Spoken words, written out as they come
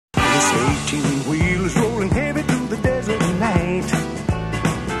18 wheels rolling heavy through the desert night.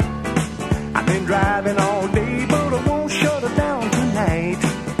 I've been driving all day, but I won't shut her down tonight.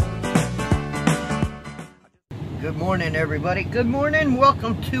 Good morning, everybody. Good morning.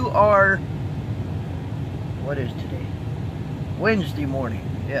 Welcome to our, what is today? Wednesday morning.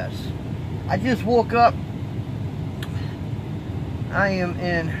 Yes. I just woke up. I am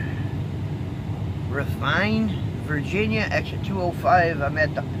in Refine, Virginia, exit 205. I'm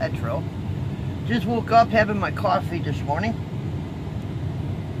at the Petro. Just woke up having my coffee this morning.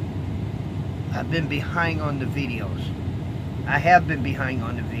 I've been behind on the videos. I have been behind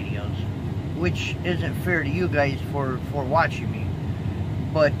on the videos, which isn't fair to you guys for watching me.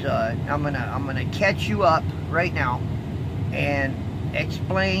 But I'm gonna catch you up right now and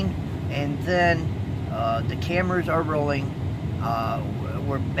explain, and then the cameras are rolling.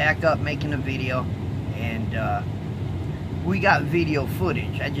 We're back up making a video, and we got video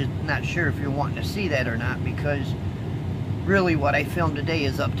footage. I'm just not sure if you're wanting to see that or not, because really what I filmed today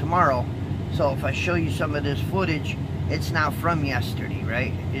is up tomorrow. So if I show you some of this footage, it's not from yesterday,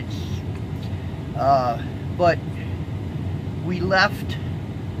 right? It's but we left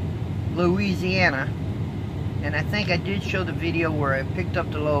Louisiana, and I think I did show the video where I picked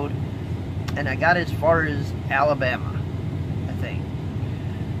up the load and I got as far as Alabama, I think.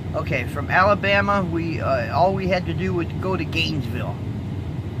 Okay, from Alabama, we all we had to do was go to Gainesville,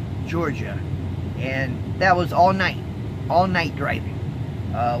 Georgia, and that was all night driving.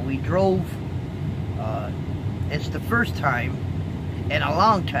 We drove. It's the first time in a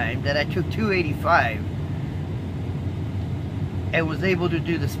long time that I took 285 and was able to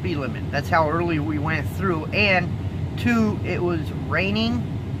do the speed limit. That's how early we went through. And two, it was raining,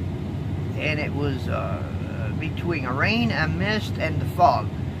 and it was between a rain, a mist, and the fog.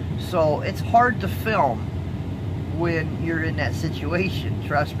 So it's hard to film when you're in that situation,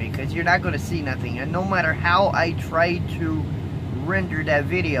 trust me, because you're not going to see nothing. And no matter how I tried to render that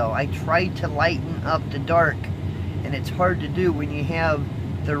video, I tried to lighten up the dark, and it's hard to do when you have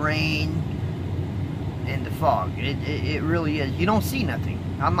the rain and the fog. It really is. You don't see nothing.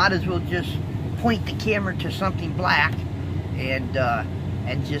 I might as well just point the camera to something black and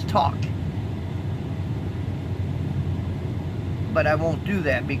just talk. But I won't do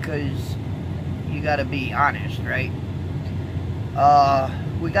that because you got to be honest, right?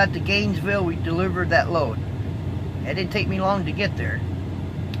 We got to Gainesville. We delivered that load. It didn't take me long to get there.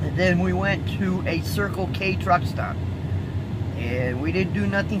 And then we went to a Circle K truck stop. And we didn't do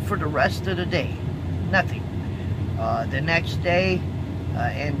nothing for the rest of the day. Nothing. The next day,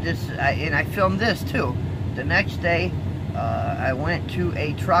 and I filmed this too. The next day, I went to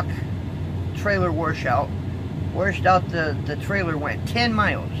a truck trailer washout. Washed out the trailer, went 10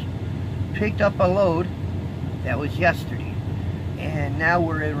 miles. Picked up a load that was yesterday. And now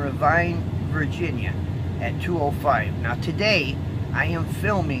we're in Refine, Virginia at 205. Now today, I am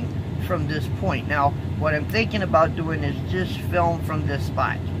filming from this point. Now, what I'm thinking about doing is just film from this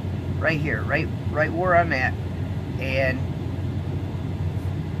spot. Right here, right where I'm at. And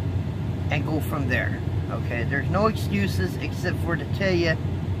go from there. Okay, there's no excuses except for to tell you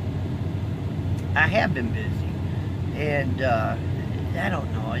I have been busy. And I don't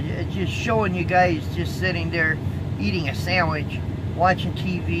know, it's just showing you guys just sitting there eating a sandwich, watching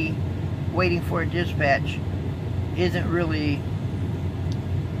TV, waiting for a dispatch isn't really,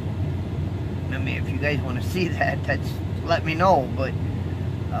 I mean, if you guys want to see that, let me know. But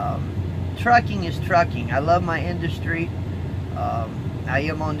trucking is trucking. I love my industry. I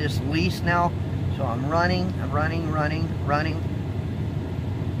am on this lease now, so I'm running,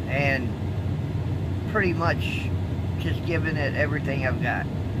 and pretty much just giving it everything I've got.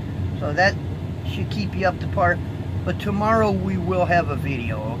 So that should keep you up to par. But tomorrow we will have a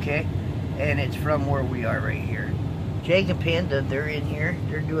video, okay? And it's from where we are right here. Jake and Panda, they're in here.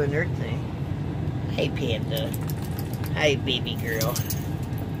 They're doing their thing. Hey, Panda. Hi, baby girl.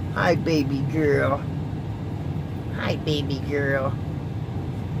 Hi, baby girl. Hi, baby girl.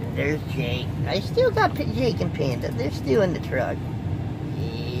 And there's Jake. I still got Jake and Panda. They're still in the truck.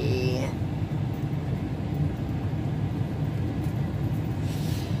 Yeah.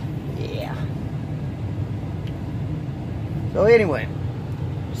 Yeah. So anyway,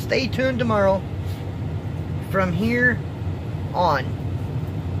 stay tuned tomorrow. From here on,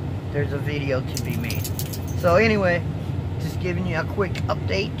 there's a video to be made. So anyway, just giving you a quick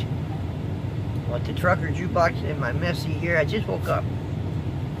update with the trucker jukebox and my messy here. I just woke up.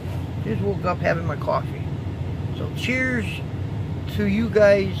 Just woke up having my coffee. So cheers to you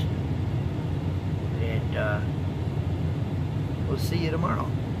guys, and we'll see you tomorrow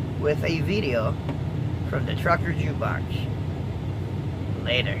with a video from the trucker jukebox.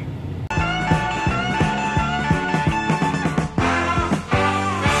 Later.